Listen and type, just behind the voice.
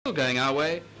going our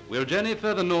way, we'll journey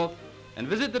further north and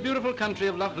visit the beautiful country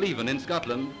of Lochleven in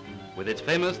Scotland, with its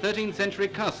famous 13th century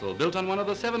castle built on one of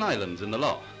the 7 islands in the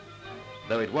loch.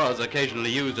 Though it was occasionally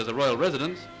used as a royal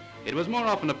residence, it was more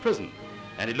often a prison,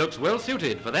 and it looks well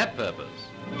suited for that purpose.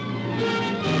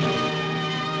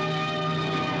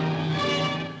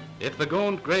 If the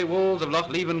gaunt grey walls of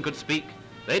Lochleven could speak,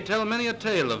 they'd tell many a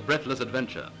tale of breathless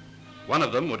adventure. One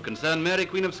of them would concern Mary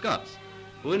Queen of Scots,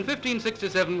 who in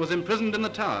 1567 was imprisoned in the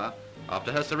Tower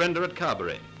after her surrender at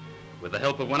Carbery. With the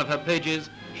help of one of her pages,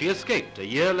 she escaped a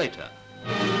year later.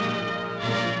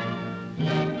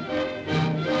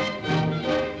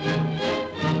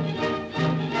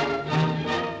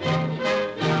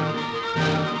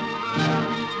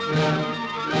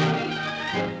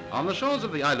 On the shores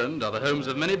of the island are the homes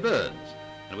of many birds,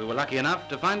 and we were lucky enough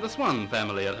to find the swan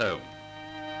family at home.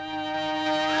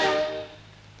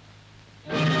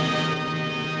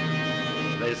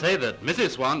 They say that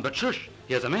Mrs. Swan, but shush,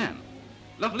 here's a man.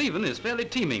 Lochleven is fairly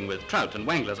teeming with trout and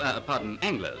anglers,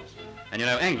 and you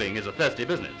know angling is a thirsty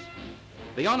business.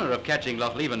 The honour of catching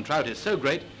Lochleven trout is so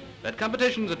great that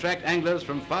competitions attract anglers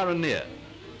from far and near,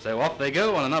 so off they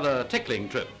go on another tickling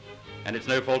trip, and it's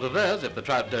no fault of theirs if the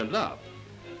trout don't laugh.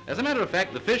 As a matter of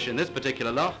fact, the fish in this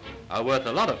particular loch are worth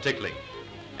a lot of tickling,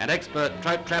 and expert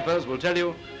trout trappers will tell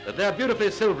you that they're beautifully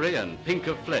silvery and pink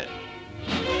of flesh.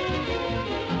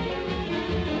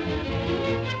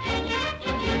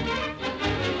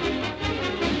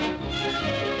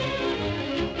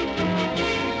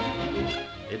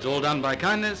 It's all done by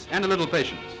kindness and a little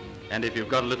patience, and if you've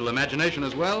got a little imagination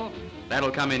as well,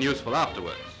 that'll come in useful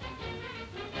afterwards.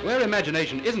 Where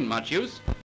imagination isn't much use,